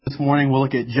This morning we'll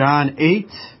look at John 8,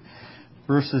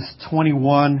 verses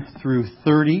 21 through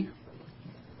 30.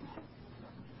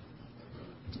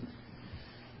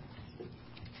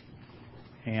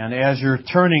 And as you're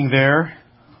turning there,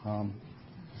 I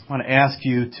want to ask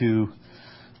you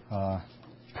to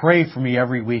pray for me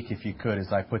every week if you could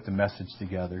as I put the message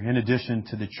together, in addition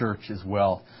to the church as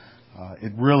well.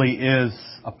 It really is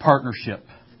a partnership.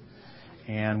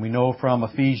 And we know from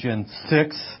Ephesians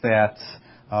 6 that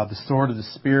the sword of the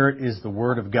Spirit is the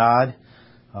Word of God,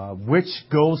 which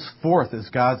goes forth as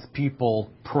God's people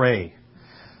pray.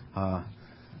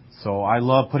 So I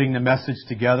love putting the message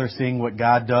together, seeing what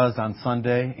God does on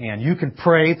Sunday. And you can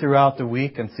pray throughout the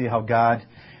week and see how God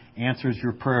answers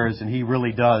your prayers, and He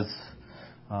really does.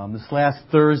 This last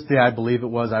Thursday, I believe it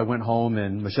was, I went home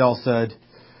and Michelle said,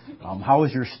 how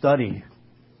was your study?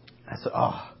 I said,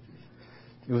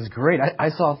 it was great. I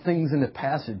saw things in the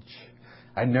passage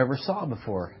I never saw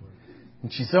before.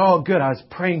 And she said, good, I was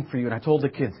praying for you. And I told the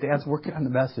kids, Dad's working on the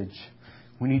message.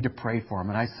 We need to pray for him.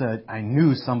 And I said, I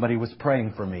knew somebody was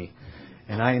praying for me.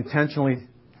 And I intentionally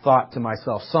thought to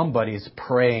myself, somebody is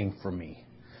praying for me.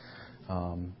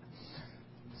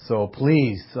 So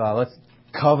please, let's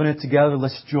covenant together.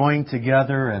 Let's join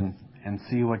together and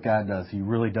see what God does. He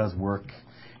really does work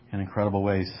in incredible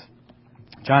ways.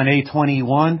 John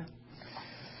 8:21.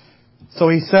 So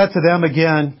he said to them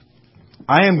again,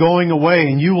 I am going away,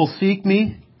 and you will seek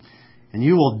me, and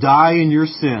you will die in your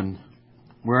sin.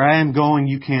 Where I am going,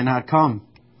 you cannot come.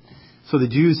 So the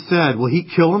Jews said, will he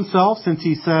kill himself, since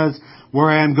he says, where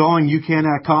I am going, you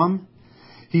cannot come?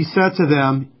 He said to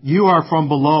them, you are from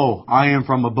below, I am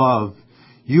from above.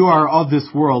 You are of this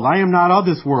world, I am not of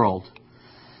this world.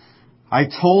 I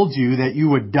told you that you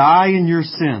would die in your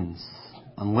sins.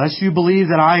 Unless you believe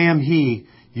that I am He,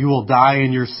 you will die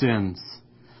in your sins.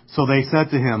 So they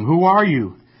said to him, who are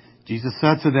you? Jesus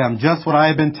said to them, just what I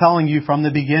have been telling you from the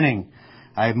beginning.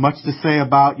 I have much to say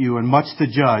about you and much to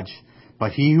judge,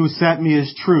 but He who sent me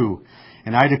is true,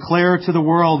 and I declare to the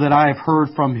world that I have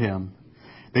heard from Him.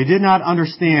 They did not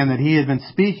understand that He had been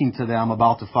speaking to them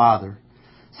about the Father.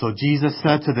 So Jesus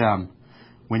said to them,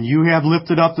 when you have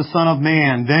lifted up the Son of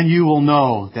Man, then you will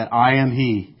know that I am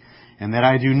He, and that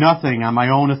I do nothing on my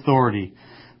own authority,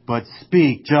 but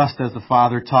speak just as the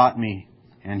Father taught me.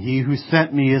 And He who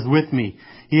sent me is with me.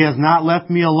 He has not left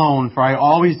me alone, for I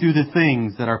always do the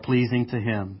things that are pleasing to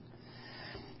Him.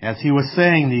 As He was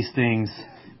saying these things,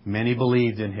 many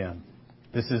believed in Him.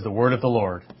 This is the word of the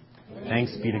Lord.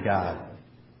 Thanks be to God.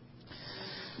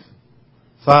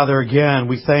 Father, again,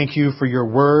 we thank You for Your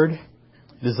word.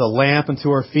 It is a lamp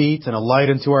unto our feet and a light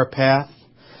unto our path.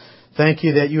 Thank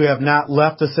You that You have not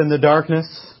left us in the darkness.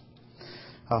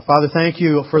 Father, thank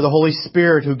You for the Holy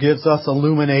Spirit who gives us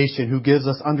illumination, who gives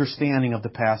us understanding of the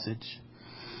passage.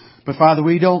 But Father,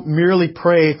 we don't merely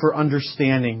pray for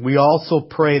understanding. We also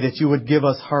pray that You would give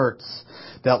us hearts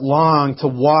that long to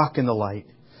walk in the light.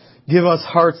 Give us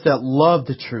hearts that love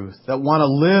the truth, that want to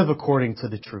live according to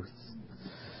the truth.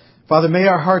 Father, may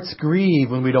our hearts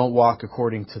grieve when we don't walk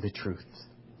according to the truth.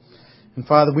 And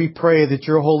Father, we pray that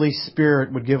Your Holy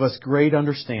Spirit would give us great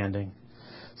understanding,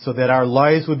 so that our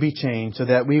lives would be changed, so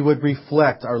that we would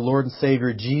reflect our Lord and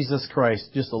Savior, Jesus Christ,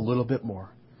 just a little bit more.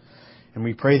 And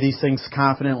we pray these things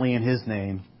confidently in His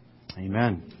name.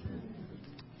 Amen.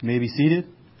 You may be seated.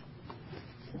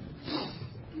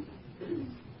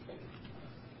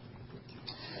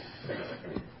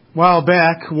 A while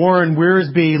back, Warren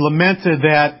Wiersbe lamented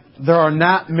that there are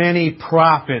not many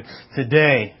prophets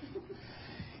today.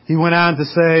 He went on to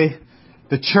say,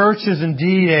 the church is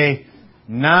indeed a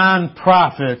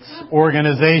non-profit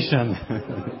organization.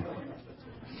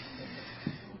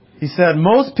 He said,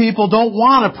 most people don't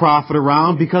want a prophet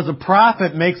around because a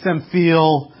prophet makes them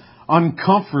feel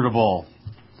uncomfortable.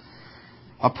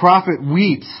 A prophet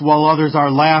weeps while others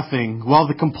are laughing. While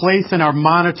the complacent are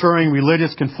monitoring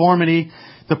religious conformity,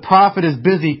 the prophet is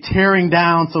busy tearing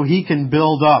down so he can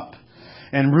build up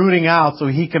and rooting out so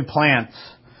he can plant.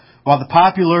 While the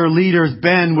popular leaders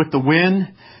bend with the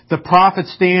wind, the prophet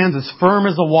stands as firm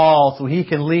as a wall so he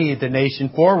can lead the nation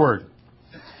forward.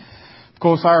 Of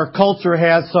course, our culture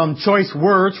has some choice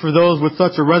words for those with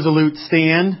such a resolute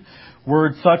stand.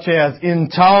 Words such as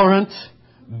intolerant,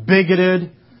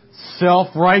 bigoted,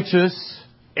 self-righteous,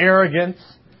 arrogant,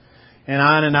 and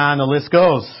on the list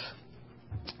goes.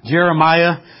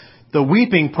 Jeremiah, the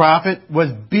weeping prophet, was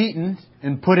beaten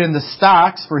and put in the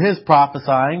stocks for his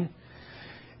prophesying.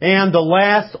 And the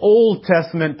last Old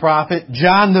Testament prophet,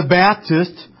 John the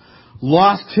Baptist,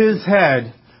 lost his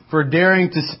head for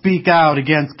daring to speak out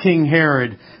against King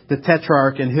Herod, the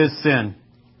Tetrarch, and his sin.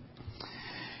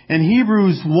 In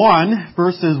Hebrews 1,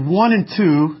 verses 1 and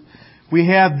 2, we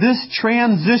have this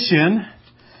transition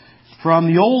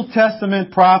from the Old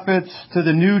Testament prophets to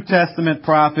the New Testament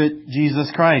prophet,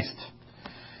 Jesus Christ.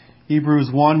 Hebrews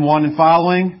 1:1 and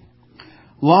following.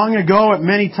 Long ago, at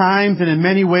many times and in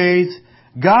many ways,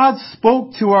 God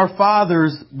spoke to our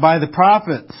fathers by the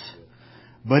prophets.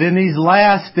 But in these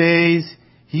last days,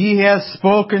 He has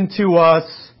spoken to us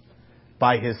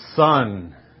by His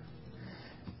Son,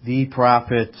 the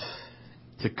prophet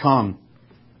to come.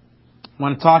 I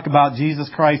want to talk about Jesus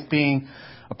Christ being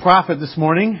a prophet this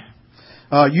morning.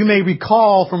 You may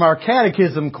recall from our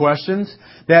catechism questions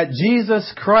that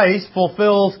Jesus Christ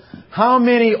fulfills how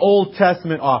many Old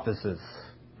Testament offices?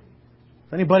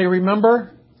 Anybody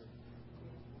remember?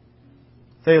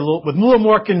 Say with a little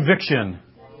more conviction.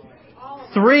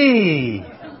 3.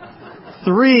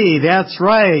 3, that's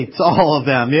right. All of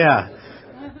them, yeah.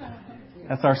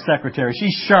 That's our secretary.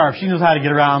 She's sharp. She knows how to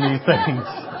get around these things.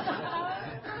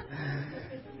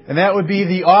 And that would be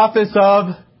the office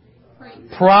of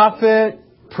prophet,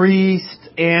 priest,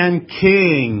 and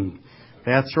king.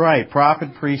 That's right.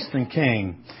 Prophet, priest, and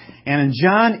king. And in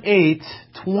John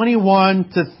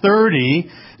 8:21-30,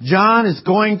 John is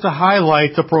going to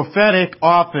highlight the prophetic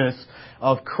office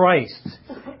of Christ.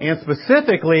 And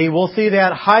specifically, we'll see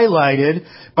that highlighted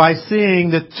by seeing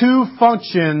the 2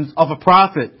 functions of a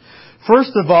prophet.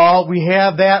 First of all, we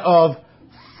have that of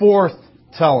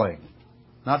forthtelling.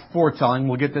 Not foretelling,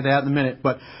 we'll get to that in a minute,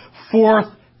 but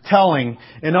forthtelling.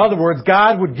 In other words,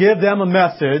 God would give them a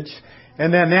message,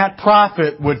 and then that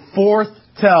prophet would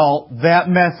forthtell that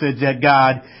message that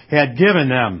God had given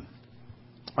them.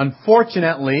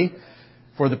 Unfortunately,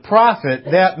 for the prophet,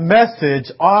 that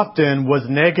message often was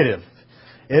negative.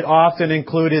 It often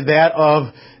included that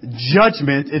of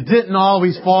judgment. It didn't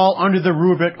always fall under the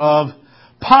rubric of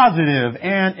positive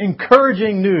and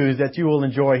encouraging news that you will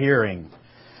enjoy hearing.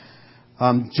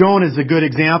 Jonah is a good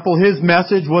example. His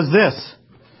message was this: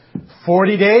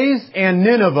 40 days and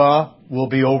Nineveh will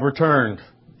be overturned.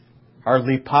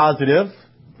 Hardly positive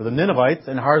for the Ninevites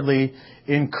and hardly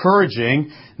encouraging.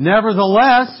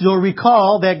 Nevertheless, you'll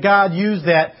recall that God used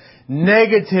that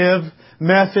negative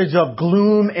message of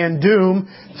gloom and doom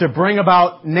to bring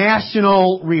about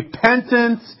national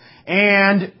repentance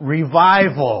and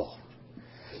revival.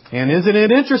 And isn't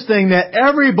it interesting that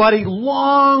everybody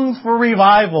longs for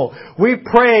revival? We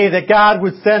pray that God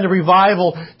would send a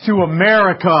revival to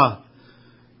America.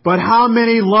 But how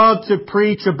many love to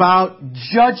preach about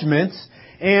judgments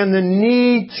and the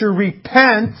need to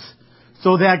repent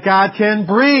so that God can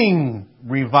bring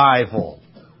revival?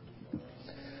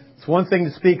 It's one thing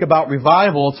to speak about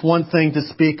revival. It's one thing to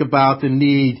speak about the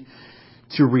need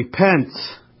to repent.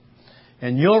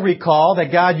 And you'll recall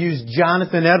that God used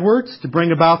Jonathan Edwards to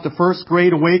bring about the First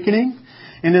Great Awakening.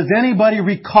 And does anybody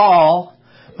recall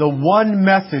the one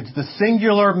message, the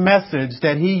singular message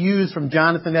that he used from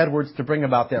Jonathan Edwards to bring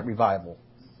about that revival?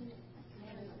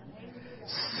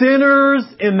 Sinners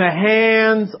in the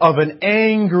hands of an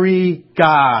angry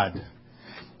God.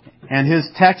 And his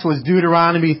text was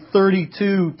Deuteronomy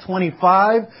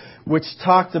 32:25, which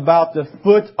talked about the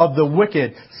foot of the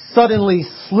wicked suddenly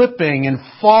slipping and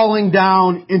falling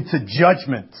down into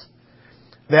judgment.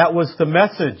 That was the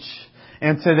message.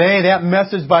 And today that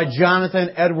message by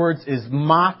Jonathan Edwards is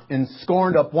mocked and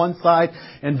scorned up one side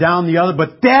and down the other.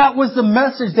 But that was the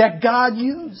message that God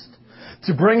used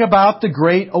to bring about the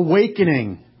Great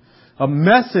Awakening. A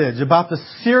message about the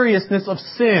seriousness of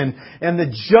sin and the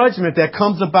judgment that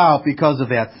comes about because of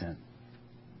that sin.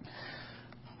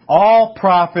 All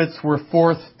prophets were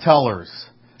forthtellers.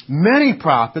 Many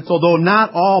prophets, although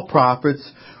not all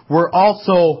prophets, were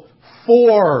also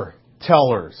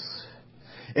foretellers.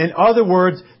 In other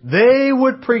words, they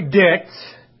would predict,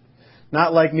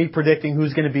 not like me predicting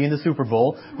who's going to be in the Super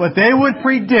Bowl, but they would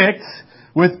predict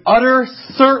with utter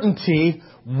certainty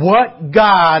what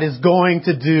God is going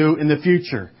to do in the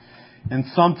future. And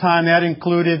sometime that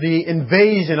included the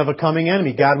invasion of a coming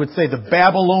enemy. God would say the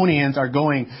Babylonians are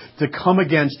going to come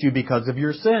against you because of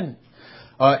your sin.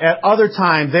 At other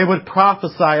times, they would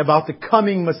prophesy about the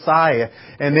coming Messiah,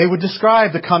 and they would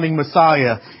describe the coming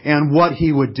Messiah and what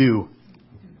he would do.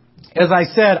 As I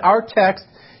said, our text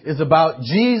is about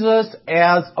Jesus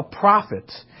as a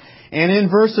prophet. And in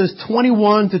verses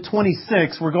 21 to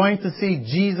 26, we're going to see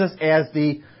Jesus as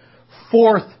the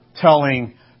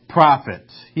forthtelling prophet.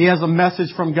 He has a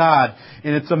message from God,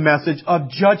 and it's a message of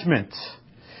judgment.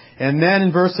 And then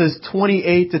in verses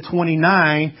 28 to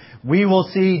 29, we will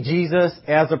see Jesus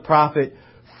as a prophet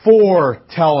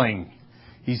foretelling.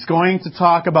 He's going to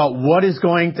talk about what is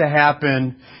going to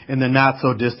happen in the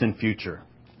not-so-distant future.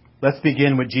 Let's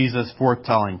begin with Jesus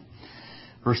foretelling.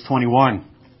 Verse 21.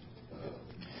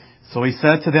 So he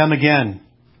said to them again,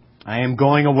 I am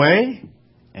going away,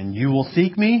 and you will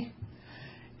seek me,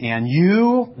 and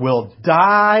you will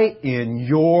die in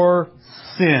your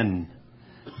sin.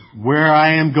 Where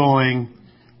I am going,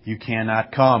 you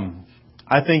cannot come.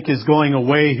 I think his going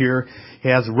away here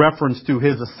has reference to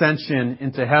his ascension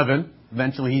into heaven.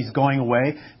 Eventually he's going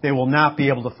away. They will not be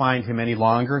able to find him any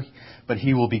longer, but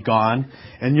he will be gone.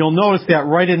 And you'll notice that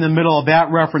right in the middle of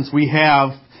that reference we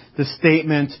have the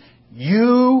statement,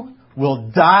 you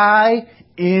will die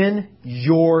in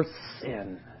your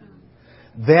sin.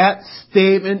 That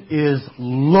statement is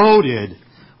loaded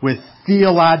with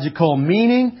theological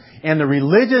meaning, and the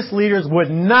religious leaders would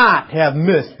not have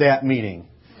missed that meaning.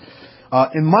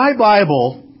 In my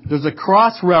Bible, there's a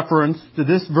cross-reference to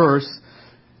this verse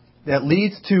that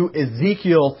leads to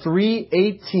Ezekiel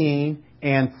 3:18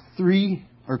 and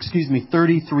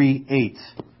 33:8.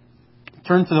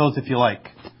 Turn to those if you like.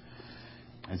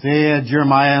 Isaiah,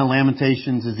 Jeremiah,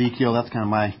 Lamentations, Ezekiel, that's kind of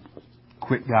my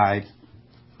quick guide.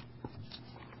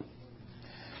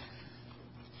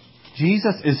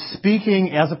 Jesus is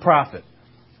speaking as a prophet.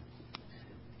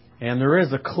 And there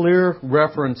is a clear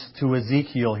reference to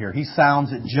Ezekiel here. He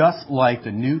sounds just like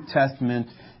the New Testament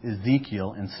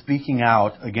Ezekiel in speaking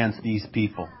out against these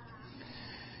people.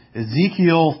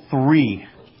 Ezekiel 3.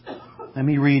 Let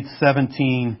me read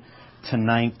 17 to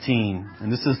 19.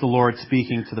 And this is the Lord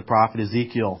speaking to the prophet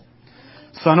Ezekiel.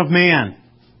 Son of man,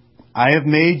 I have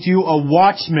made you a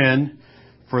watchman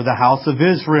for the house of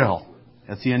Israel.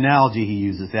 That's the analogy he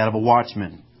uses, that of a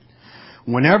watchman.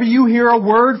 Whenever you hear a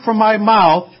word from my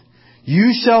mouth,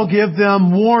 you shall give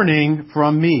them warning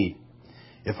from me.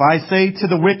 If I say to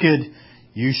the wicked,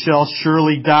 you shall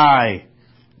surely die,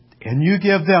 and you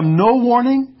give them no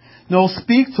warning, no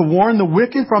speak to warn the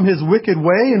wicked from his wicked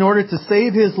way in order to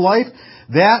save his life,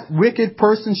 that wicked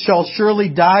person shall surely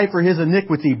die for his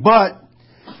iniquity, but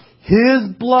his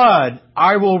blood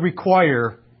I will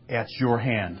require at your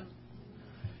hand.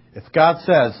 If God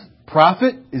says,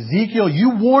 prophet Ezekiel,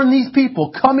 you warn these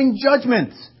people, coming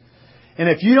judgments. And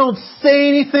if you don't say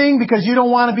anything because you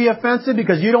don't want to be offensive,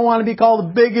 because you don't want to be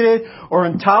called bigoted or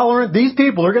intolerant, these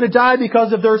people are going to die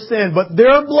because of their sin. But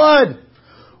their blood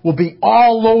will be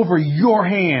all over your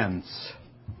hands.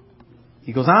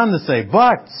 He goes on to say,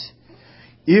 but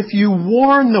if you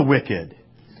warn the wicked,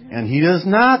 and he does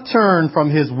not turn from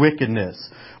his wickedness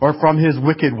or from his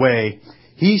wicked way,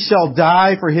 he shall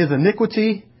die for his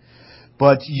iniquity,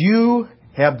 but you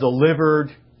have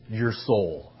delivered your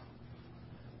soul.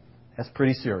 That's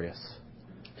pretty serious.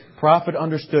 The prophet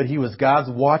understood he was God's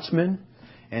watchman,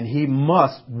 and he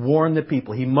must warn the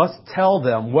people. He must tell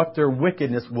them what their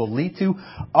wickedness will lead to.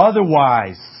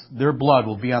 Otherwise, their blood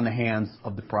will be on the hands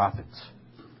of the prophets.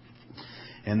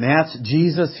 And that's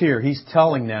Jesus here. He's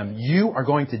telling them, you are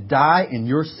going to die in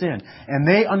your sin. And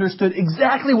they understood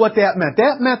exactly what that meant.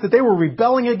 That meant that they were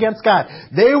rebelling against God.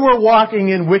 They were walking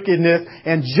in wickedness,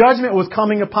 and judgment was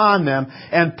coming upon them.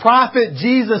 And prophet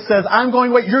Jesus says, I'm going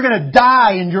away. You're going to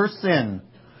die in your sin.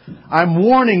 I'm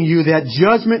warning you that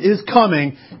judgment is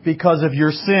coming because of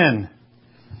your sin.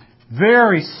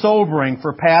 Very sobering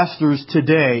for pastors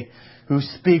today who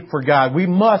speak for God. We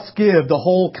must give the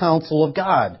whole counsel of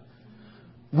God.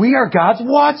 We are God's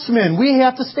watchmen. We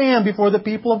have to stand before the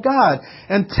people of God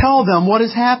and tell them what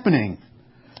is happening.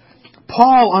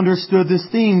 Paul understood this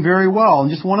theme very well.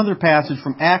 And just one other passage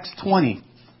from Acts 20.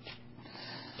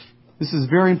 This is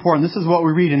very important. This is what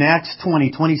we read in Acts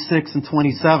 20, 26 and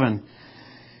 27.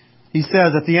 He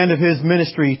says at the end of his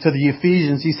ministry to the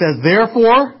Ephesians, he says,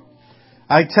 therefore,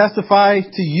 I testify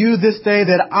to you this day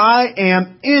that I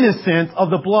am innocent of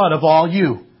the blood of all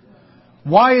you.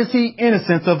 Why is he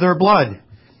innocent of their blood?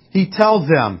 He tells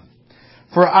them,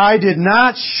 for I did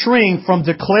not shrink from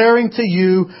declaring to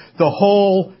you the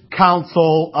whole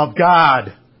counsel of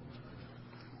God.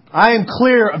 I am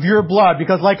clear of your blood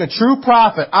because like a true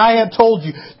prophet, I have told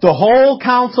you the whole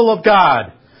counsel of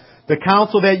God. The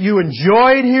counsel that you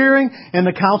enjoyed hearing and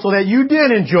the counsel that you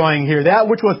did enjoy hearing. That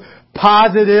which was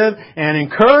positive and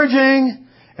encouraging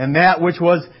and that which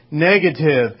was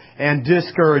negative and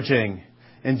discouraging.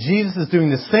 And Jesus is doing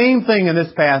the same thing in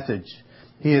this passage.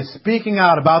 He is speaking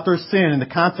out about their sin and the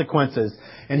consequences.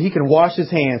 And he can wash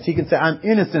his hands. He can say, I'm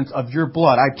innocent of your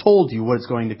blood. I told you what is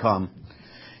going to come.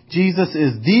 Jesus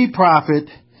is the prophet,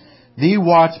 the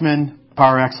watchman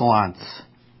par excellence.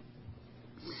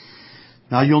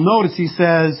 Now you'll notice he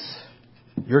says,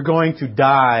 you're going to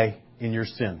die in your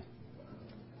sin.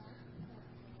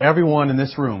 Everyone in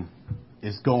this room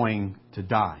is going to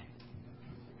die.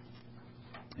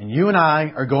 And you and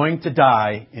I are going to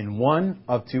die in one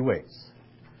of two ways.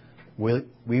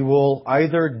 We will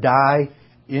either die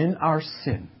in our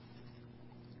sin,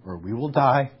 or we will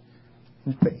die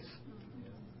in faith.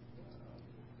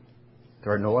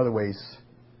 There are no other ways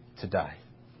to die.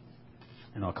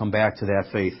 And I'll come back to that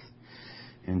faith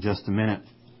in just a minute.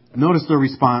 Notice their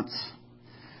response.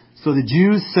 So the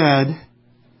Jews said,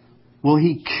 will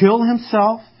he kill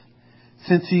himself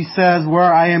since he says,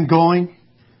 where I am going,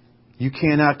 you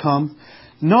cannot come?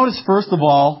 Notice, first of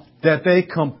all, that they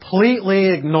completely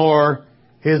ignore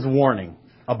his warning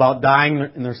about dying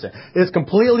in their sin. It's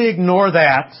completely ignore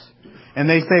that. And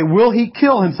they say, will he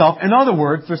kill himself? In other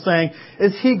words, they're saying,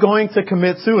 is he going to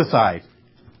commit suicide?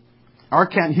 R.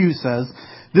 Kent Hughes says,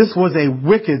 this was a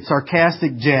wicked,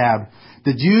 sarcastic jab.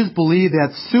 The Jews believed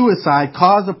that suicide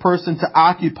caused a person to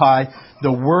occupy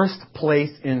the worst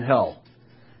place in hell.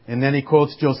 And then he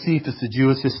quotes Josephus, the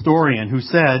Jewish historian, who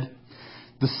said,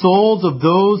 the souls of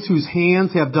those whose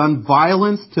hands have done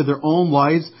violence to their own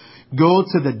lives go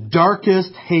to the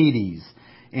darkest Hades,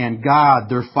 and God,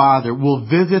 their Father, will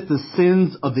visit the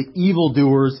sins of the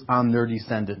evildoers on their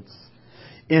descendants.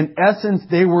 In essence,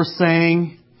 they were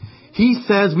saying, he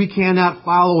says we cannot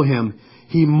follow him.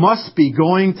 He must be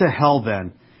going to hell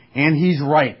then. And he's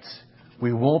right.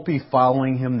 We won't be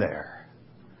following him there.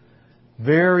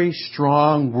 Very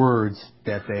strong words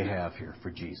that they have here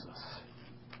for Jesus.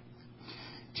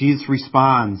 Jesus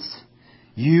responds,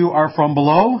 you are from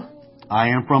below, I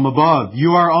am from above.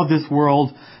 You are of this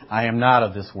world, I am not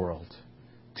of this world.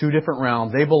 Two different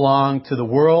realms. They belong to the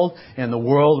world, and the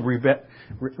world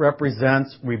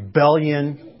represents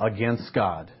rebellion against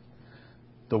God.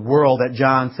 The world that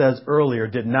John says earlier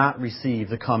did not receive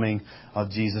the coming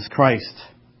of Jesus Christ.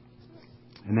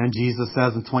 And then Jesus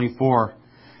says in 24,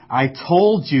 I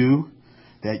told you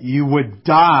that you would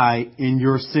die in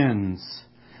your sins.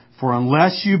 For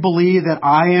unless you believe that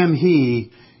I am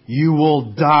He, you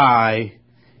will die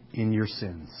in your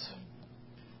sins.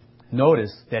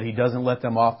 Notice that He doesn't let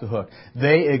them off the hook.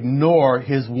 They ignore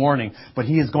His warning, but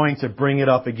He is going to bring it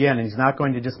up again. And He's not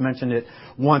going to just mention it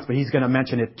once, but He's going to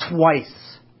mention it twice.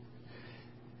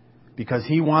 Because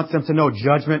He wants them to know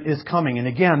judgment is coming. And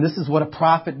again, this is what a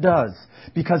prophet does.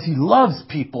 Because he loves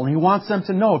people and he wants them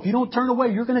to know, if you don't turn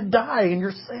away, you're going to die in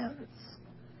your sins.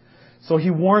 So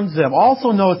He warns them. Also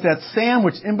notice that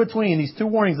sandwich in between these two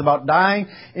warnings about dying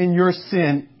in your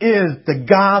sin is the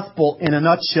gospel in a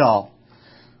nutshell.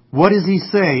 What does He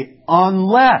say?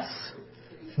 Unless,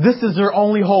 this is their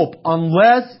only hope,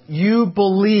 unless you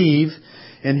believe,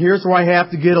 and here's where I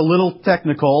have to get a little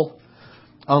technical,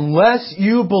 unless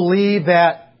you believe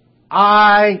that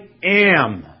I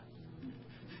am,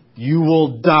 you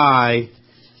will die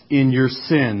in your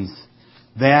sins.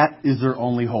 That is their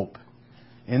only hope.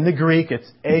 In the Greek,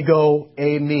 it's ego,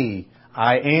 eimi.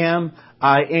 I am,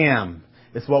 I am.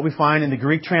 It's what we find in the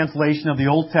Greek translation of the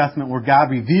Old Testament where God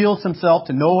reveals Himself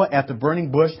to Noah at the burning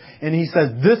bush and He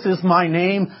says, this is my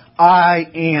name, I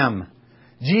am.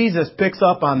 Jesus picks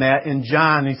up on that in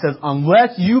John. He says,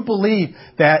 unless you believe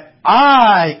that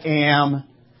I am,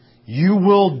 you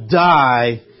will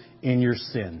die in your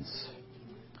sins.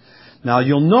 Now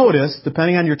you'll notice,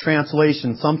 depending on your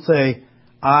translation, some say,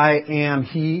 I am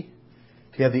He.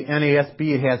 If you have the NASB,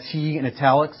 it has He in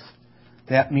italics.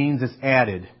 That means it's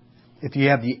added. If you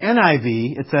have the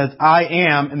NIV, it says, I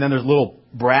am, and then there's little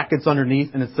brackets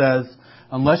underneath, and it says,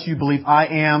 unless you believe I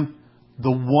am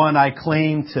the one I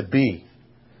claim to be.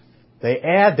 They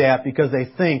add that because they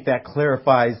think that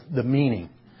clarifies the meaning.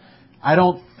 I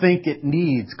don't think it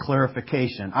needs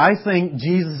clarification. I think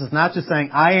Jesus is not just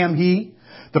saying, I am He,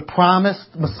 the promised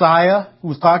Messiah who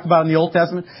was talked about in the Old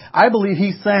Testament. I believe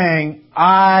He's saying,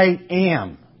 I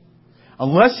am.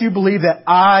 Unless you believe that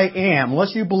I am,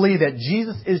 unless you believe that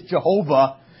Jesus is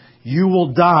Jehovah, you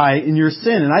will die in your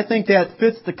sin. And I think that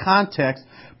fits the context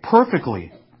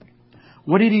perfectly.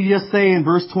 What did He just say in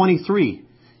verse 23?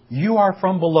 You are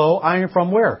from below, I am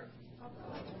from where?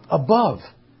 Above.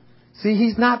 See,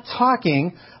 He's not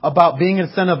talking about being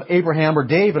a son of Abraham or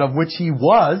David, of which He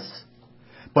was.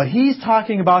 But He's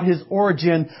talking about His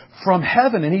origin from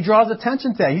heaven, and He draws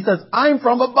attention to that. He says, I'm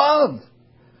from above.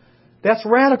 That's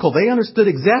radical. They understood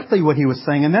exactly what He was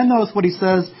saying. And then notice what He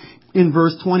says in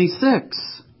verse 26.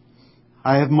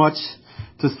 I have much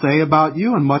to say about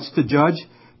you and much to judge,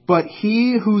 but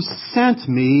He who sent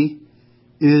me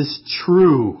is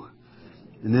true.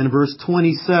 And then in verse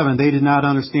 27, they did not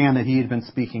understand that He had been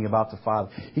speaking about the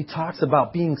Father. He talks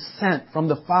about being sent from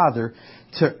the Father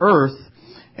to earth.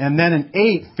 And then in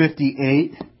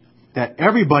 8:58, that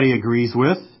everybody agrees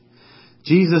with,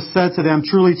 Jesus said to them,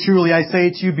 truly, truly, I say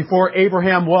to you, before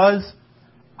Abraham was,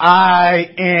 I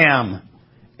am.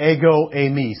 Ego,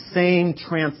 eimi. Same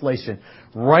translation.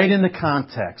 Right in the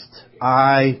context.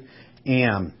 I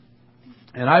am.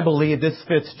 And I believe this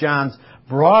fits John's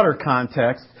broader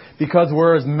context, because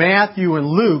whereas Matthew and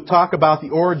Luke talk about the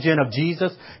origin of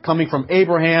Jesus coming from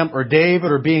Abraham or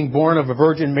David or being born of a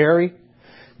Virgin Mary,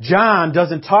 John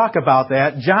doesn't talk about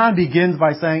that. John begins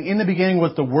by saying, in the beginning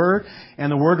was the Word,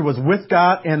 and the Word was with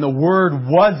God, and the Word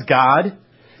was God.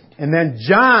 And then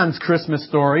John's Christmas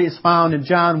story is found in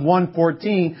John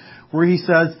 1:14, where he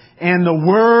says, and the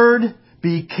Word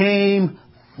became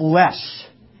flesh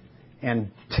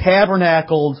and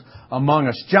tabernacled among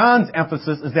us. John's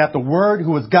emphasis is that the Word,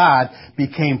 who is God,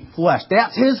 became flesh.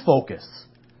 That's his focus.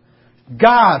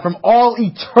 God, from all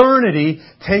eternity,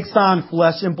 takes on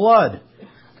flesh and blood.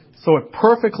 So it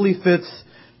perfectly fits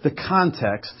the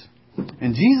context.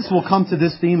 And Jesus will come to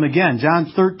this theme again.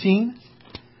 John 13.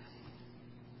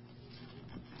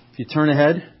 If you turn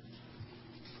ahead,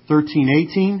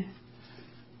 13:18.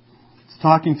 He's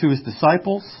talking to his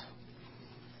disciples.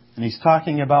 And he's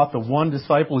talking about the one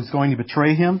disciple who's going to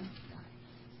betray him.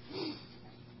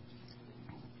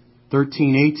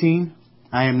 13:18.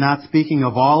 I am not speaking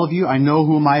of all of you. I know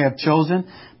whom I have chosen,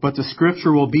 but the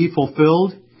scripture will be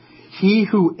fulfilled. He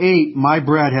who ate my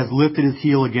bread has lifted his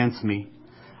heel against me.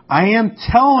 I am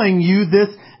telling you this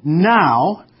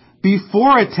now,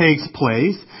 before it takes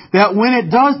place, that when it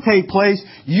does take place,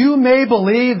 you may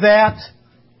believe that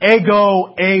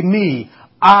ego eimi,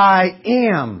 I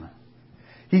am.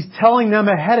 He's telling them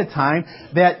ahead of time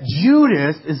that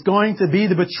Judas is going to be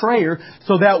the betrayer,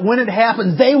 so that when it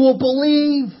happens, they will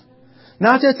believe.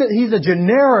 Not just that he's a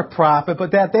generic prophet,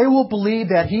 but that they will believe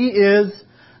that he is,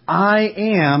 I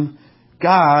am,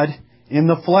 God in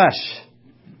the flesh.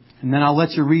 And then I'll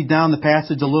let you read down the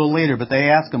passage a little later, but they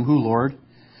ask him, who, Lord?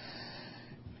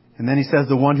 And then he says,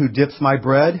 the one who dips my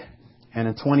bread. And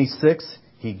in 26,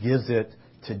 he gives it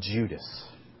to Judas,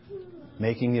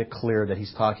 making it clear that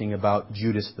he's talking about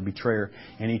Judas the betrayer.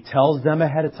 And he tells them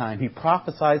ahead of time, he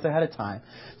prophesies ahead of time,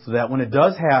 so that when it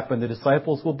does happen, the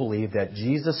disciples will believe that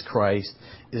Jesus Christ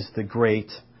is the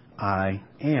great I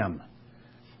am.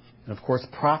 And of course,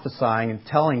 prophesying and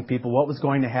telling people what was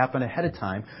going to happen ahead of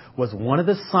time was one of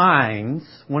the signs,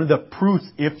 one of the proofs,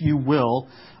 if you will,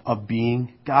 of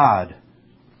being God.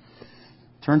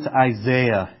 Turn to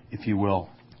Isaiah, if you will.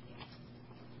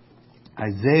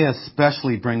 Isaiah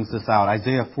especially brings this out.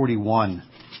 Isaiah 41.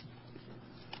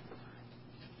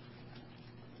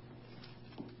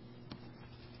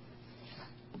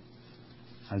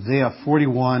 Isaiah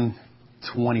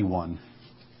 41:21.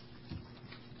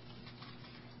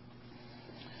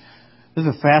 This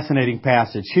is a fascinating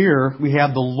passage. Here we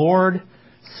have the Lord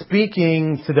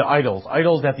speaking to the idols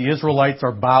that the Israelites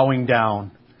are bowing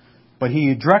down. But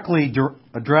he directly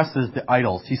addresses the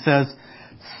idols. He says,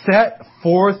 set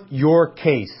forth your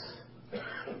case.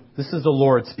 This is the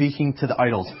Lord speaking to the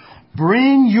idols.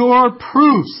 Bring your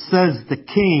proofs, says the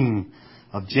King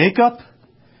of Jacob.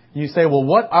 You say, well,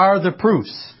 what are the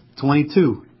proofs?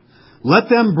 22. Let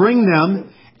them bring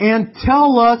them and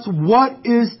tell us what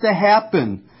is to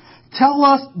happen. Tell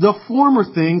us the former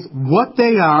things, what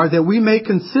they are, that we may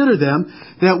consider them,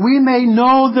 that we may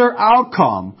know their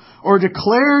outcome, or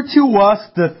declare to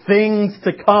us the things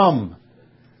to come.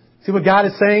 See what God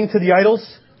is saying to the idols?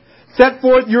 Set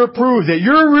forth your proof that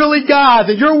you're really God,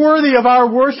 that you're worthy of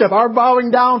our worship, our bowing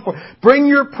down for. Bring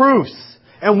your proofs.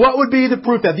 And what would be the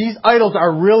proof that these idols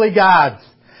are really gods?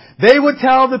 They would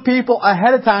tell the people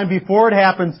ahead of time, before it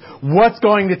happens, what's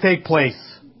going to take place.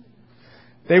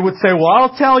 They would say, well,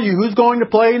 I'll tell you who's going to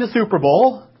play in the Super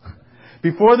Bowl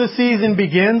before the season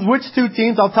begins, which two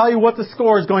teams, I'll tell you what the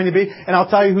score is going to be, and I'll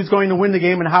tell you who's going to win the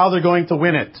game and how they're going to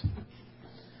win it.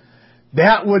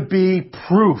 That would be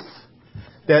proof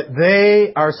that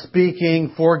they are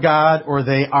speaking for God, or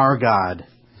they are God.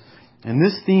 And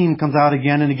this theme comes out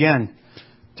again and again.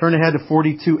 Turn ahead to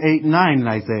 42:8-9 in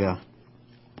Isaiah.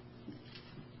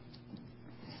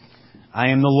 I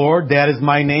am the Lord, that is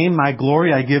my name, my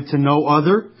glory I give to no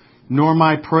other, nor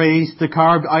my praise to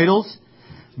carved idols.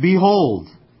 Behold,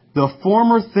 the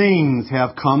former things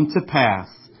have come to pass,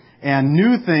 and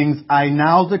new things I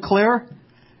now declare.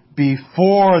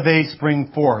 Before they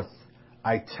spring forth,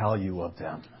 I tell you of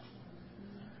them.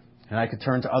 And I could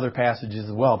turn to other passages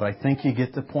as well, but I think you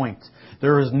get the point.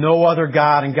 There is no other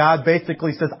God, and God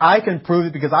basically says, I can prove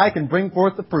it because I can bring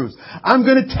forth the proofs. I'm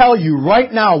going to tell you right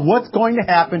now what's going to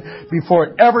happen before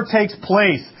it ever takes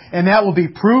place, and that will be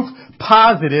proof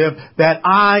positive that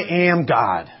I am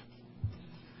God.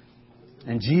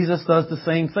 And Jesus does the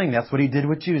same thing. That's what he did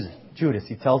with Judas.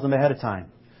 He tells them ahead of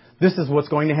time. This is what's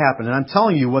going to happen, and I'm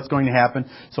telling you what's going to happen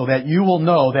so that you will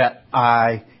know that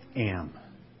I am.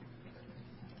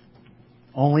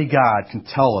 Only God can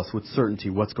tell us with certainty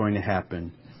what's going to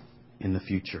happen in the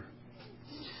future.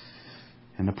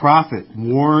 And the prophet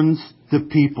warns the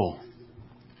people.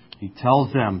 He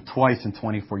tells them twice in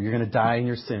 24, you're going to die in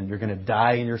your sin. You're going to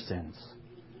die in your sins.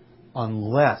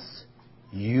 Unless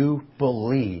you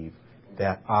believe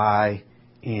that I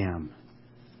am.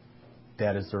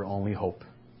 That is their only hope.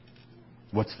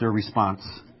 What's their response?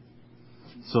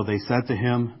 So they said to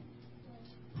him,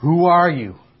 who are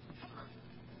you?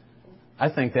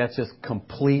 I think that's just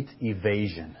complete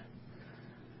evasion.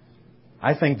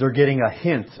 I think they're getting a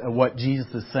hint of what Jesus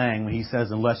is saying when he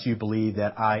says, unless you believe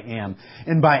that I am.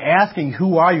 And by asking,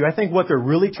 who are you? I think what they're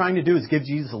really trying to do is give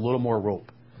Jesus a little more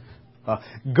rope.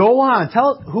 Go on.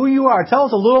 Tell us who you are. Tell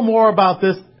us a little more about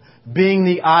this being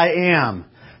the I am.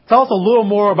 Tell us a little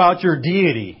more about your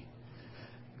deity.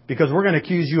 Because we're going to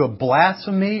accuse you of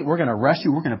blasphemy. We're going to arrest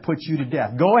you. We're going to put you to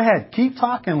death. Go ahead. Keep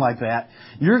talking like that.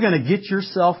 You're going to get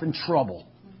yourself in trouble.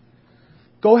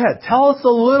 Go ahead. Tell us a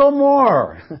little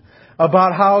more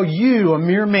about how you, a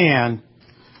mere man,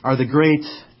 are the great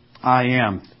I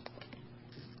am.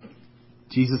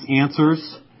 Jesus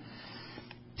answers,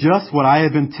 just what I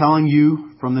have been telling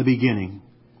you from the beginning.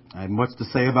 I have much to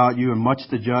say about you and much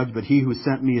to judge, but he who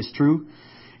sent me is true,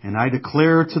 and I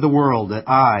declare to the world that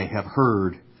I have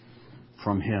heard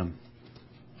from him.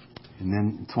 And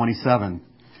then 27,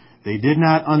 they did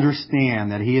not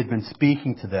understand that he had been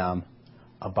speaking to them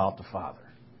about the Father.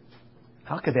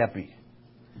 How could that be?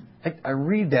 I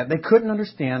read that. They couldn't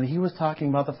understand that he was talking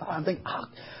about the Father. I think,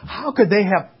 how could they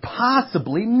have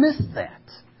possibly missed that?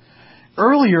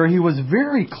 Earlier, he was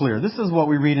very clear. This is what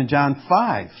we read in John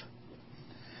 5.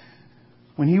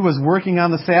 When he was working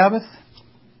on the Sabbath,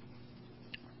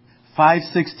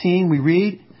 5:16, we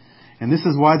read, and this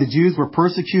is why the Jews were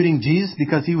persecuting Jesus,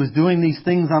 because he was doing these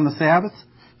things on the Sabbath.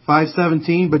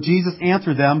 5:17, but Jesus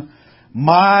answered them,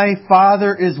 my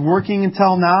Father is working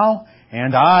until now,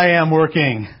 and I am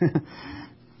working.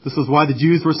 This is why the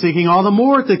Jews were seeking all the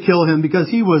more to kill him, because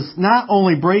he was not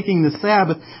only breaking the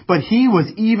Sabbath, but he was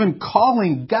even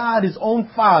calling God his own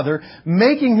Father,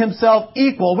 making himself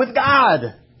equal with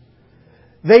God.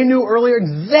 They knew earlier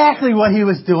exactly what he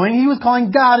was doing. He was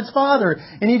calling God his Father,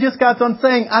 and he just got done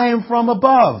saying, I am from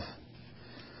above.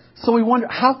 So we wonder,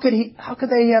 how could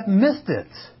they have missed it?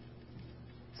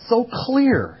 So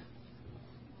clear.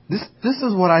 This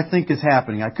is what I think is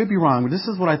happening. I could be wrong, but this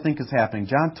is what I think is happening.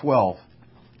 John 12.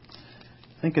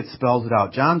 I think it spells it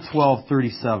out. John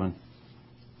 12:37.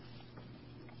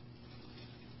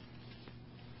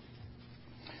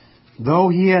 Though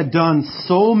he had done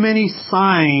so many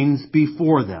signs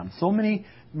before them, so many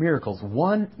miracles,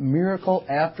 one miracle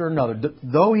after another,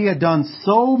 though he had done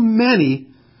so many,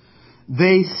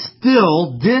 they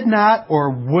still did not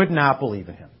or would not believe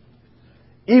in him.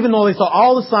 Even though they saw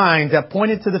all the signs that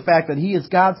pointed to the fact that he is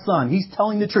God's Son, he's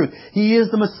telling the truth, he is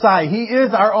the Messiah, he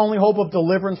is our only hope of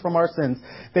deliverance from our sins,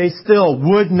 they still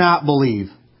would not believe.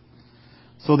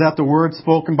 So that the word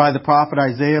spoken by the prophet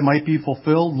Isaiah might be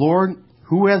fulfilled, Lord,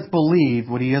 who has believed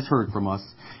what he has heard from us,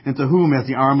 and to whom has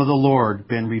the arm of the Lord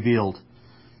been revealed?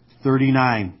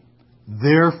 39.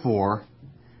 Therefore,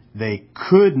 they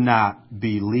could not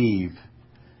believe.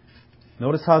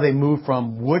 Notice how they moved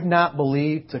from would not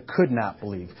believe to could not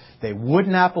believe. They would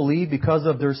not believe because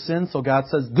of their sin, so God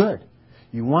says, good.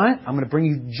 You want it? I'm going to bring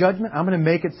you judgment. I'm going to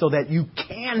make it so that you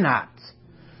cannot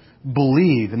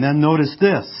believe. And then notice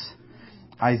this.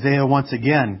 Isaiah once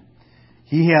again.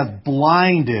 He has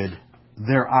blinded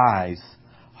their eyes,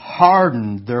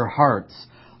 hardened their hearts,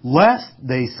 lest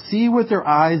they see with their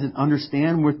eyes and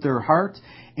understand with their heart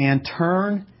and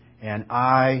turn, and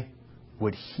I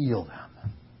would heal them.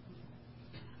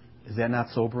 Is that not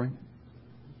sobering?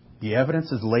 The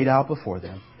evidence is laid out before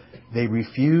them. They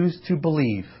refuse to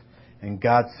believe. And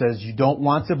God says, you don't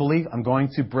want to believe? I'm going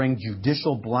to bring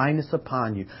judicial blindness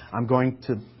upon you. I'm going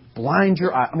to blind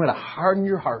your eyes. I'm going to harden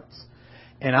your hearts.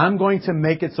 And I'm going to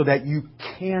make it so that you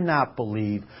cannot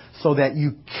believe, so that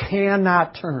you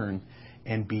cannot turn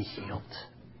and be healed.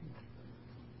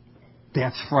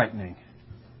 That's frightening.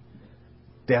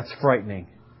 That's frightening.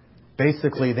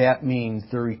 Basically, that means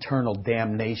their eternal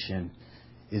damnation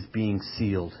is being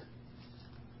sealed.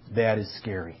 That is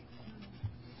scary.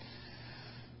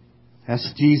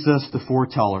 That's Jesus, the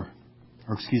foreteller.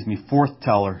 Fourth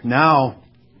teller. Now,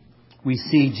 we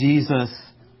see Jesus,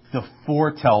 the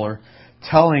foreteller,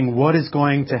 telling what is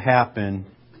going to happen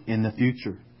in the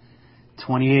future.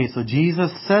 28. So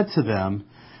Jesus said to them,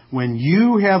 when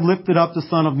you have lifted up the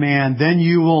Son of Man, then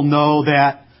you will know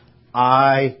that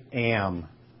I am.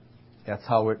 That's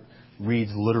how it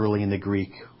reads literally in the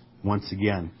Greek once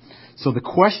again. So the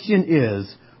question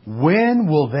is, when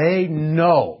will they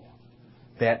know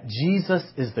that Jesus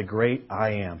is the great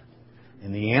I am?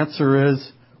 And the answer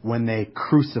is when they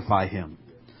crucify him.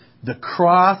 The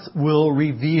cross will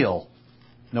reveal,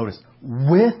 notice,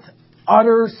 with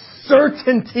utter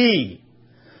certainty,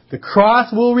 the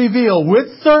cross will reveal with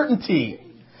certainty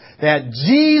that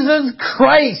Jesus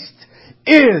Christ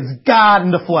is God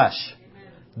in the flesh.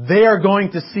 They are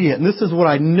going to see it. And this is what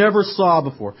I never saw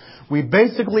before. We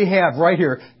basically have right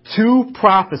here two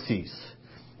prophecies.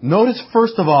 Notice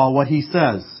first of all what he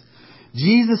says.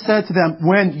 Jesus said to them,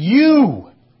 when you,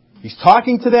 he's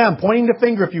talking to them, pointing the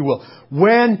finger if you will,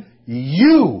 when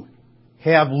you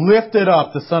have lifted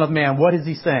up the Son of Man. What is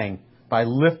he saying by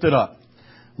lifted up?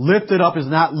 Lifted up is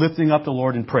not lifting up the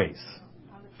Lord in praise.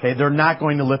 Okay, they're not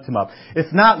going to lift him up.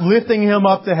 It's not lifting him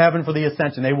up to heaven for the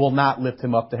ascension. They will not lift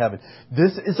him up to heaven.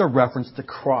 This is a reference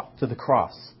to the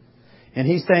cross. And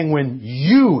he's saying when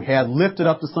you had lifted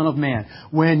up the Son of Man,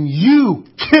 when you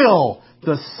kill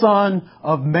the Son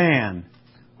of Man,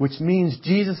 which means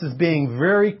Jesus is being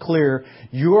very clear,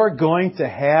 you're going to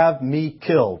have me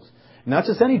killed. Not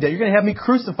just any day, you're going to have me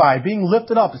crucified, being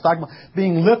lifted up. It's talking about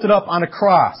being lifted up on a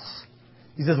cross.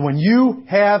 He says, when you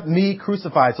have me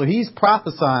crucified. So he's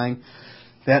prophesying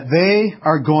that they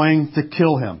are going to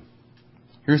kill him.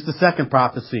 Here's the second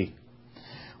prophecy.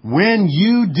 When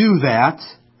you do that,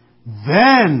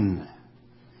 then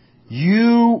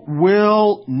you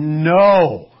will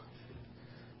know.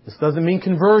 This doesn't mean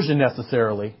conversion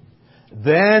necessarily.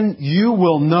 Then you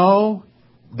will know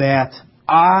that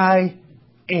I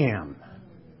am.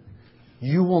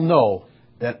 You will know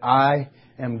that I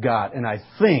am God. And I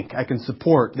think I can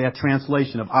support that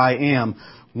translation of I am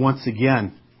once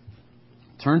again.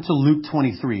 Turn to Luke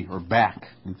 23, or back,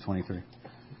 Luke 23.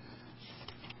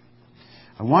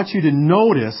 I want you to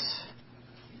notice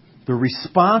the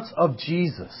response of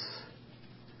Jesus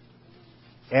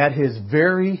at his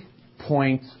very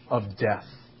point of death.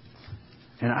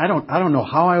 And I don't know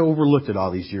how I overlooked it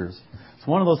all these years. It's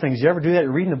one of those things, you ever do that?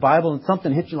 You're reading the Bible and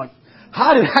something hits you like,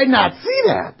 how did I not see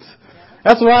that?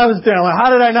 That's what I was doing. Like, how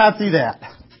did I not see that?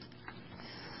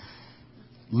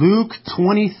 Luke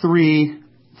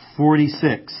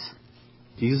 23:46.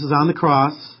 Jesus is on the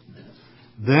cross.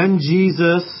 Then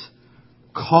Jesus,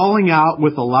 calling out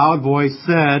with a loud voice,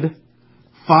 said,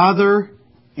 Father,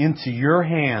 into your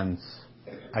hands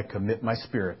I commit my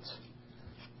spirit.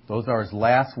 Those are his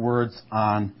last words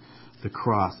on the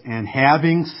cross. And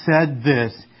having said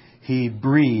this, he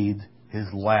breathed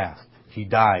his last. He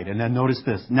died. And then notice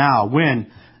this. Now,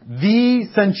 when the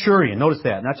centurion, notice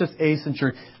that, not just a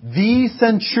centurion, the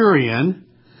centurion,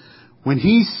 when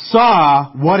he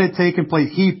saw what had taken place,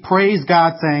 he praised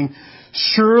God, saying,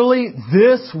 surely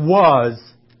this was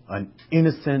an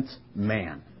innocent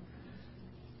man.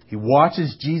 He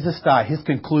watches Jesus die. His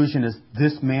conclusion is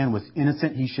this man was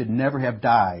innocent. He should never have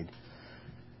died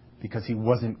because he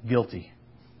wasn't guilty.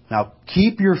 Now,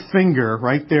 keep your finger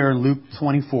right there in Luke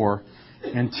 24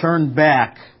 and turn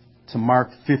back to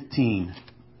Mark 15.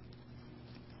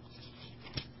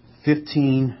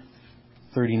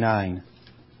 15:39.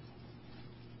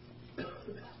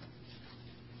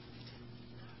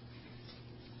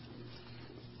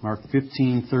 Mark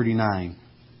 15:39.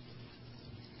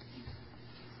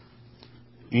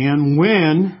 And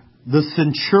when the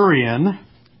centurion,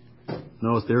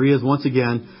 notice there he is once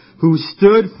again, who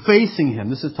stood facing him,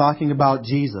 this is talking about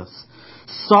Jesus,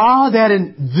 saw that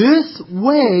in this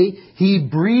way he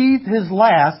breathed his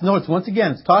last. Notice once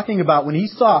again, it's talking about when he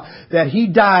saw that he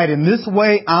died in this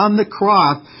way on the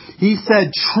cross, he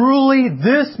said, truly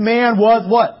this man was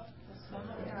what?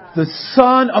 The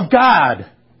Son of God.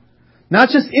 Not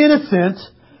just innocent,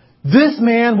 this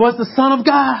man was the Son of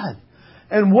God.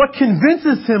 And what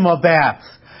convinces him of that?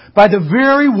 By the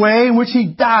very way in which he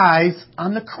dies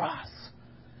on the cross.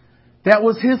 That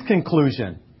was his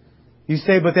conclusion. You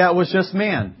say, but that was just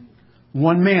man.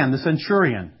 One man, the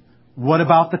centurion. What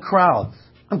about the crowds?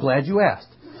 I'm glad you asked.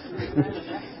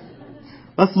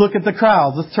 Let's look at the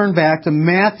crowds. Let's turn back to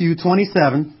Matthew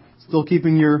 27. Still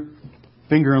keeping your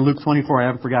finger in Luke 24. I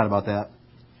haven't forgot about that.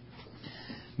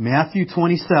 Matthew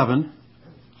 27.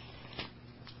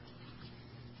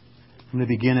 I'm going to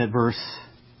begin at verse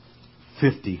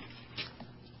 50.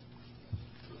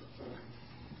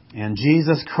 And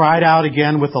Jesus cried out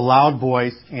again with a loud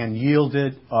voice and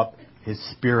yielded up his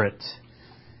spirit.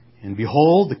 And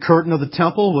behold, the curtain of the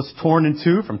temple was torn in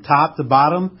two from top to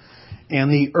bottom, and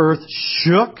the earth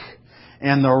shook,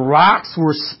 and the rocks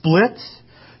were split.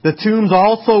 The tombs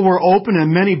also were opened,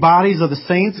 and many bodies of the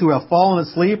saints who have fallen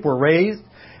asleep were raised.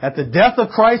 At the death of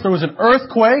Christ, there was an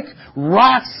earthquake,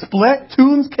 rocks split,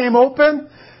 tombs came open,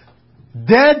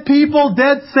 dead people,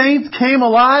 dead saints came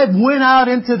alive, went out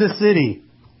into the city.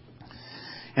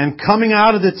 And coming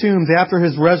out of the tombs after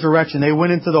his resurrection, they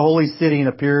went into the holy city and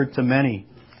appeared to many.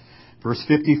 Verse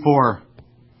 54.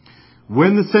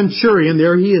 When the centurion,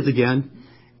 there he is again,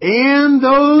 and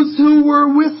those who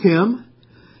were with him,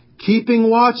 keeping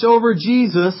watch over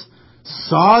Jesus,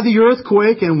 saw the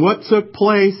earthquake and what took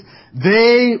place,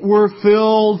 they were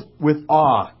filled with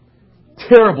awe.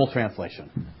 Terrible translation.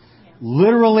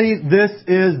 Literally,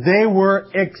 they were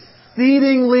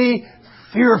exceedingly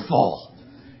fearful.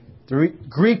 The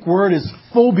Greek word is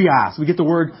phobios. We get the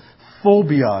word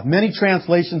phobia. Many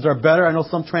translations are better. I know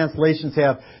some translations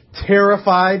have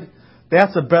terrified.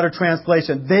 That's a better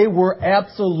translation. They were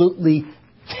absolutely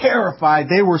terrified.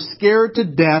 They were scared to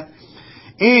death.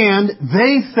 And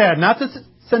they said, not the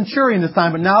centurion this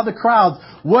time, but now the crowds.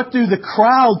 What do the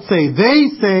crowds say? They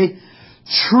say,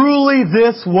 truly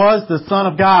this was the Son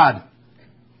of God.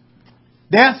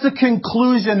 That's the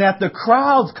conclusion that the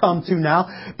crowds come to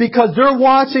now because they're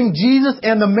watching Jesus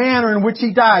and the manner in which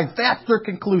He died. That's their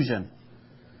conclusion.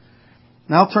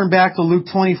 Now turn back to Luke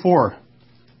 24.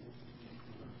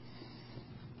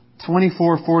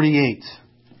 24:48.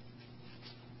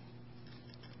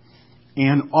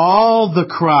 And all the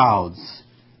crowds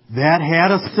that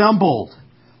had assembled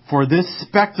for this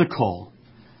spectacle,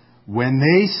 when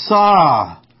they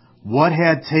saw what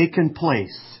had taken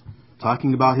place,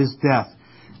 talking about His death,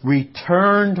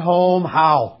 returned home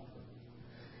how?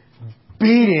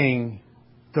 Beating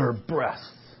their breasts.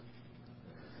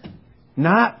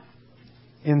 Not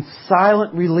in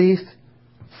silent relief,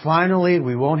 finally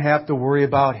we won't have to worry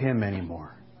about Him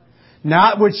anymore.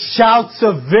 Not with shouts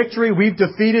of victory, we've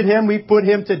defeated Him, we put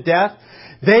Him to death.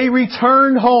 They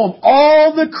returned home,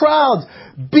 all the crowds,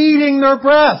 beating their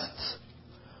breasts.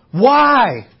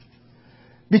 Why?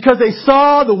 Because they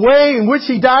saw the way in which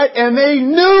He died and they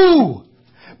knew,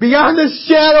 beyond a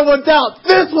shadow of doubt,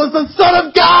 this was the Son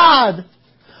of God.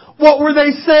 What were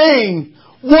they saying?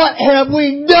 What have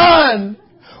we done?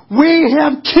 We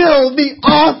have killed the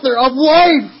author of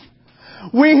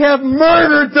life. We have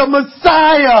murdered the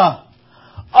Messiah.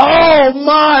 Oh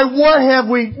my, what have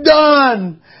we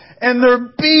done? And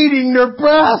they're beating their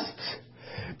breasts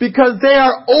because they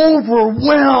are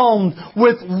overwhelmed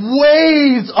with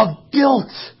waves of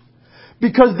guilt.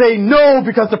 Because they know,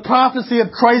 because the prophecy of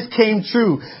Christ came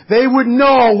true. They would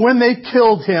know when they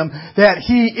killed Him that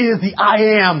He is the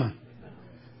I Am.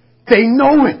 They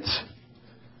know it.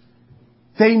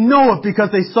 They know it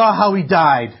because they saw how He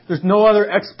died. There's no other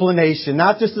explanation.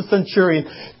 Not just the centurion.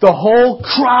 The whole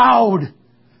crowd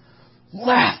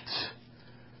left,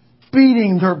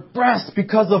 beating their breasts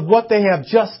because of what they have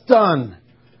just done.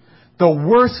 The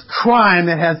worst crime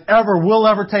that will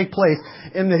ever take place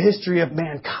in the history of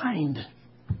mankind.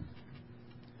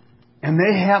 And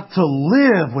they have to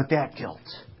live with that guilt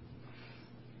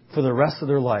for the rest of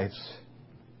their lives.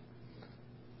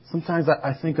 Sometimes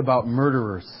I think about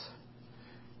murderers.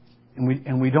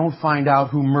 And we don't find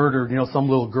out who murdered, some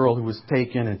little girl who was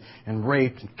taken and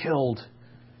raped and killed.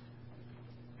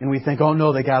 And we think, oh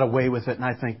no, they got away with it. And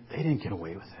I think, they didn't get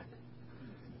away with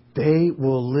it. They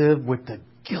will live with the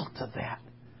guilt of that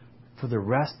for the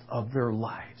rest of their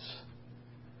lives.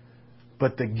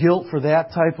 But the guilt for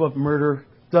that type of murder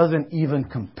doesn't even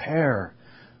compare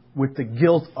with the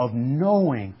guilt of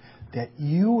knowing that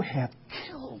you have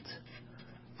killed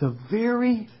the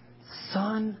very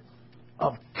Son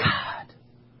of God.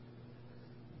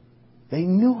 They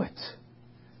knew it.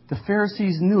 The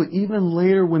Pharisees knew it. Even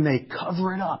later when they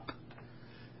cover it up,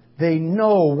 they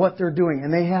know what they're doing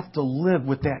and they have to live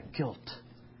with that guilt.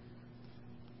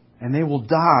 And they will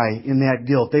die in that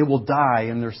guilt. They will die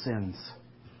in their sins.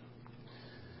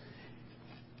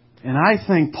 And I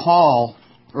think Paul,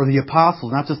 or the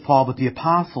apostles, not just Paul, but the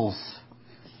apostles,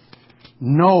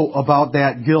 know about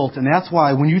that guilt. And that's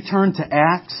why when you turn to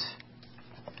Acts,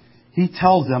 he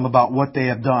tells them about what they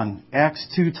have done. Acts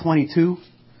 2:22.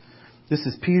 This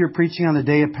is Peter preaching on the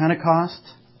day of Pentecost.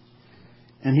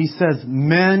 And he says,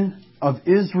 men of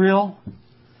Israel.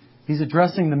 He's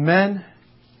addressing the men.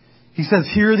 He says,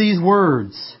 hear these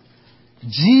words.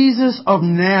 Jesus of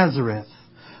Nazareth,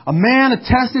 a man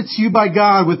attested to you by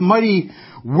God with mighty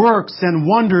works and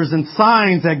wonders and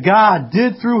signs that God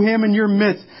did through Him in your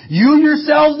midst. You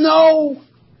yourselves know.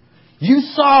 You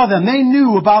saw them. They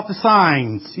knew about the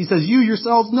signs. He says, you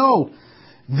yourselves know.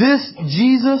 This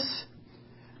Jesus,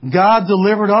 God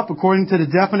delivered up according to the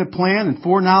definite plan and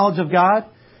foreknowledge of God.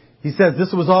 He says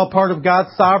this was all part of God's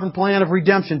sovereign plan of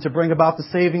redemption to bring about the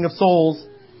saving of souls.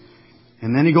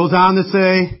 And then he goes on to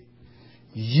say,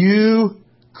 you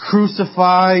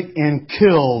crucified and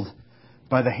killed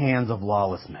by the hands of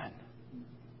lawless men.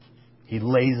 He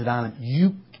lays it on him.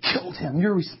 You killed him.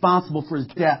 You're responsible for his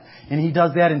death. And he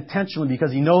does that intentionally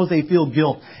because he knows they feel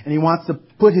guilt. And he wants to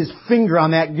put his finger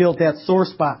on that guilt, that sore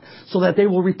spot, so that they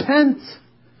will repent.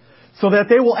 So that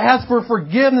they will ask for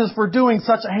forgiveness for doing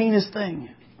such a heinous thing.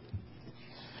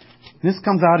 This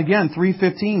comes out again,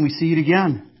 3:15. We see it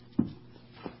again.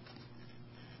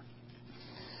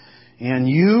 And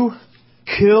you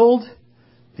killed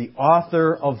the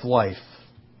author of life.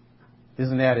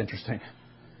 Isn't that interesting?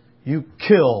 You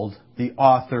killed the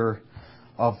author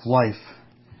of life.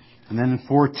 And then in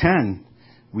 4:10,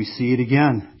 we see it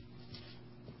again.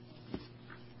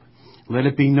 Let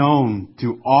it be known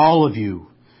to all of you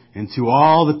and to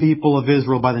all the people of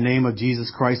Israel by the name of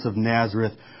Jesus Christ of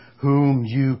Nazareth, whom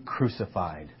you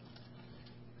crucified.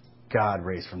 God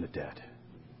raised from the dead.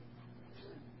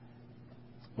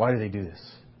 Why did they do this?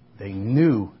 They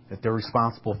knew that they're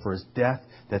responsible for his death,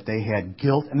 that they had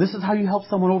guilt. And this is how you help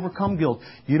someone overcome guilt.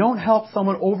 You don't help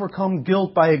someone overcome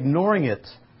guilt by ignoring it.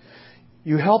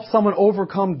 You help someone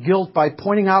overcome guilt by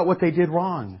pointing out what they did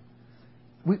wrong.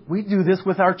 We do this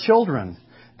with our children.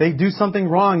 They do something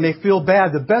wrong. They feel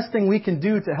bad. The best thing we can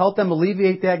do to help them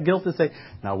alleviate that guilt is say,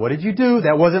 now what did you do?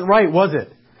 That wasn't right, was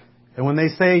it? And when they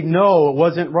say, no, it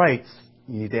wasn't right,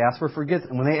 you need to ask for forgiveness.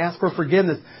 And when they ask for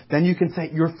forgiveness, then you can say,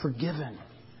 you're forgiven.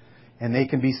 And they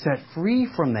can be set free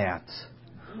from that.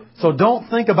 So don't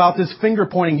think about this finger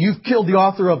pointing, you've killed the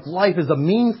author of life, as a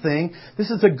mean thing. This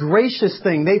is a gracious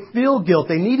thing. They feel guilt.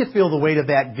 They need to feel the weight of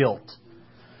that guilt.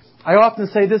 I often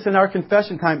say this in our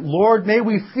confession time, Lord, may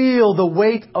we feel the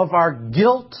weight of our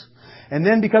guilt. And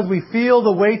then because we feel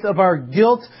the weight of our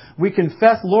guilt, we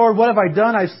confess, Lord, what have I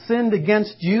done? I've sinned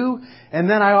against you. And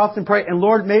then I often pray, and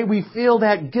Lord, may we feel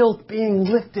that guilt being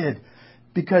lifted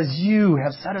because you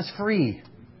have set us free.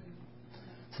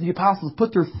 So the apostles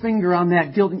put their finger on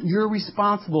that guilt. You're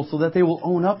responsible, so that they will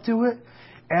own up to it,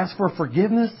 ask for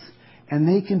forgiveness, and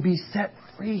they can be set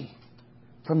free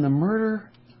from the murder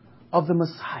of the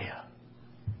Messiah.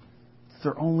 It's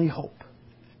their only hope.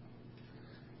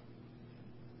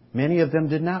 Many of them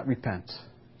did not repent.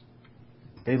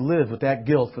 They lived with that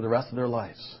guilt for the rest of their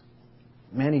lives.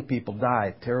 Many people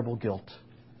died, terrible guilt.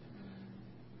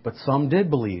 But some did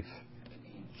believe.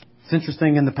 It's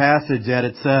interesting in the passage that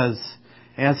it says,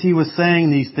 as he was saying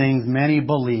these things, many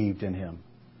believed in him.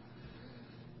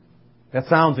 That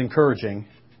sounds encouraging,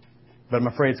 but I'm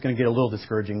afraid it's going to get a little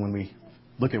discouraging when we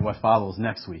look at what follows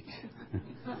next week.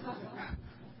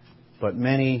 But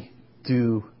many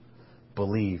do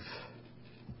believe.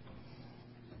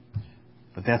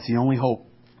 But that's the only hope.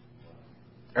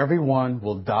 Everyone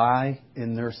will die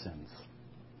in their sins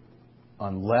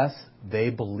unless they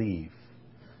believe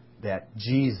that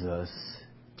Jesus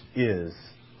is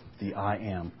the I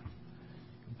Am,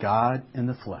 God in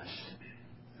the flesh,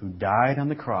 who died on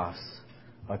the cross,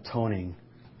 atoning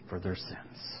for their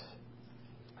sins.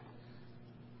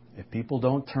 If people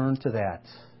don't turn to that,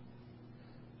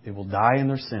 they will die in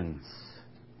their sins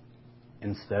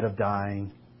instead of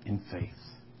dying in faith.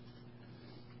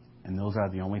 And those are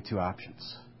the only two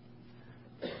options.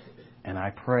 And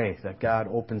I pray that God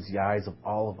opens the eyes of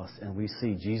all of us and we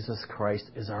see Jesus Christ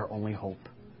is our only hope.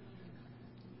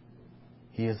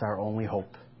 He is our only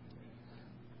hope.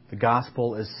 The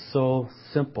gospel is so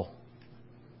simple.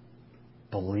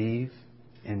 Believe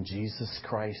in Jesus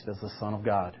Christ as the Son of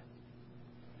God,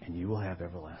 and you will have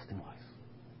everlasting life.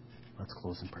 Let's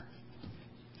close in prayer.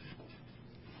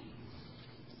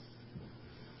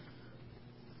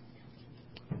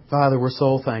 Father, we're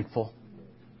so thankful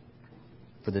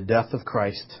for the death of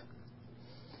Christ.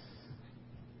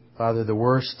 Father, the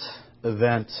worst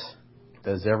event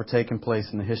that has ever taken place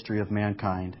in the history of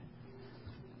mankind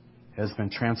has been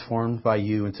transformed by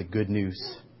you into good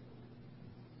news.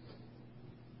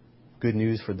 Good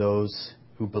news for those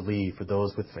who believe, for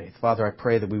those with faith. Father, I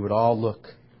pray that we would all look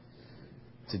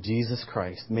to Jesus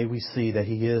Christ. May we see that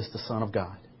He is the Son of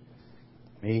God.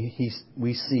 May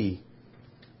we see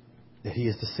that He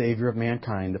is the Savior of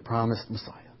mankind, the promised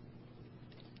Messiah.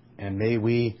 And may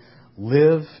we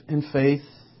live in faith,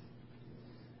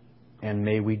 and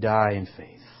may we die in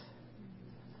faith.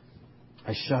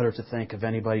 I shudder to think of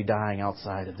anybody dying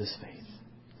outside of this faith.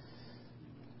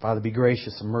 Father, be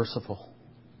gracious and merciful.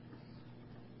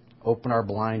 Open our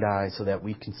blind eyes so that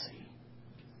we can see.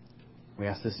 We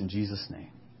ask this in Jesus'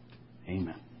 name.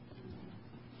 Amen.